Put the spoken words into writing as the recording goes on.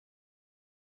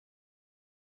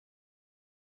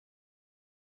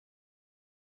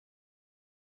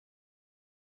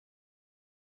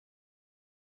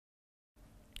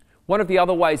One of the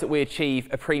other ways that we achieve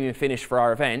a premium finish for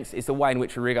our events is the way in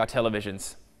which we rig our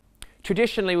televisions.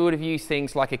 Traditionally, we would have used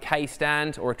things like a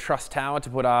K-stand or a truss tower to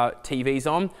put our TVs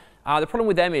on. The problem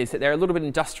with them is that they're a little bit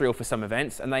industrial for some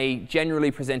events, and they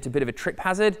generally present a bit of a trip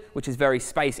hazard, which is very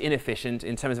space inefficient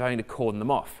in terms of having to cordon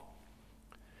them off.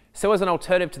 So as an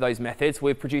alternative to those methods,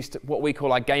 we've produced what we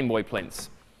call our Game Boy plinths.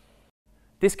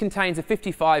 This contains a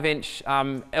 55-inch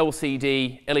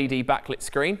LCD LED backlit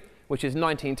screen, which is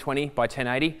 1920 by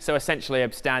 1080, so essentially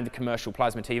a standard commercial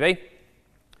plasma TV.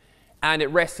 And it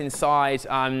rests inside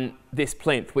this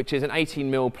plinth, which is an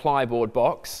 18mm plyboard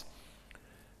box.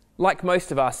 Like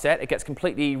most of our set, it gets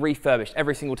completely refurbished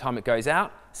every single time it goes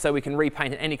out, so we can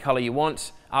repaint it any colour you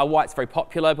want. White's very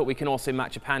popular, but we can also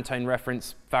match a Pantone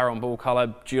reference, Farrow and Ball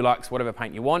colour, Dulux, whatever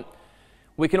paint you want.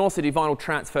 We can also do vinyl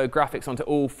transfer graphics onto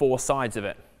all four sides of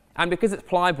it. And because it's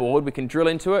plyboard, we can drill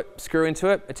into it, screw into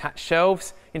it, attach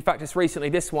shelves. In fact, just recently,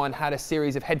 this one had a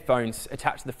series of headphones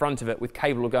attached to the front of it with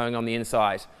cable going on the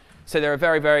inside. So they're a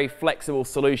very, very flexible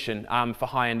solution for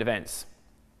high-end events.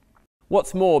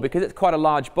 What's more, because it's quite a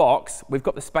large box, we've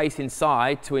got the space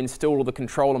inside to install all the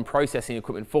control and processing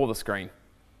equipment for the screen.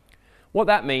 What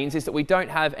that means is that we don't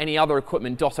have any other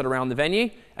equipment dotted around the venue,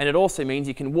 and it also means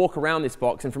you can walk around this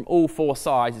box, and from all four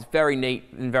sides, it's very neat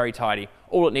and very tidy.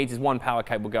 All it needs is one power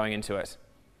cable going into it.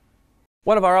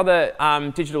 One of our other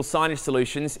digital signage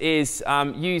solutions is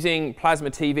using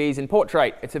plasma TVs in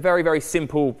portrait. It's a very, very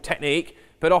simple technique,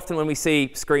 but often when we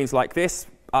see screens like this,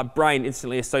 our brain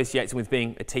instantly associates them with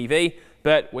being a TV,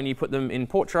 but when you put them in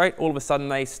portrait, all of a sudden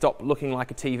they stop looking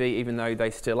like a TV, even though they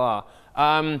still are.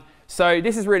 So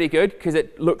this is really good because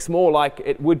it looks more like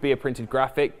it would be a printed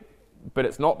graphic, but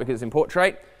it's not because it's in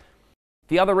portrait.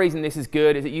 The other reason this is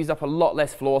good is it uses up a lot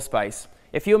less floor space.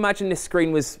 If you imagine this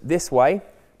screen was this way,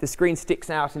 the screen sticks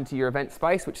out into your event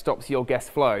space, which stops your guest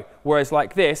flow. Whereas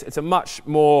like this, it's a much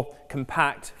more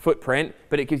compact footprint,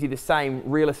 but it gives you the same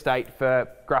real estate for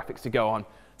graphics to go on.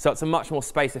 So it's a much more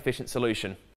space-efficient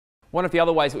solution. One of the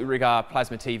other ways that we rig our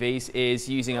plasma TVs is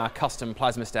using our custom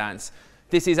plasma stands.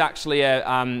 This is actually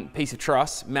a piece of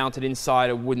truss mounted inside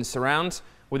a wooden surround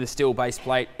with a steel base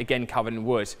plate, again covered in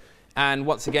wood. And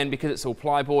once again, because it's all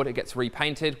plyboard, it gets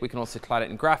repainted. We can also clad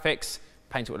it in graphics,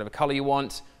 paint it whatever colour you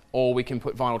want, or we can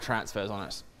put vinyl transfers on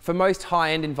it. For most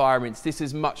high-end environments, this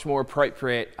is much more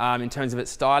appropriate in terms of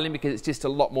its styling because it's just a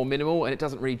lot more minimal and it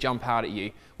doesn't really jump out at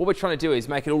you. What we're trying to do is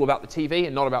make it all about the TV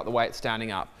and not about the way it's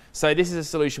standing up. So this is a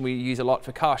solution we use a lot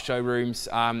for car showrooms,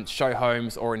 show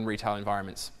homes, or in retail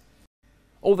environments.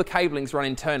 All the cabling's run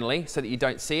internally so that you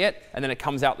don't see it, and then it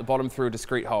comes out the bottom through a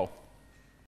discrete hole.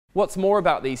 What's more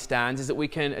about these stands is that we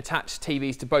can attach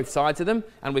TVs to both sides of them,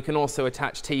 and we can also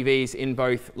attach TVs in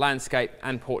both landscape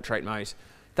and portrait mode.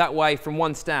 That way, from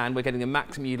one stand, we're getting the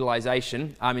maximum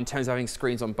utilisation in terms of having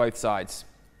screens on both sides.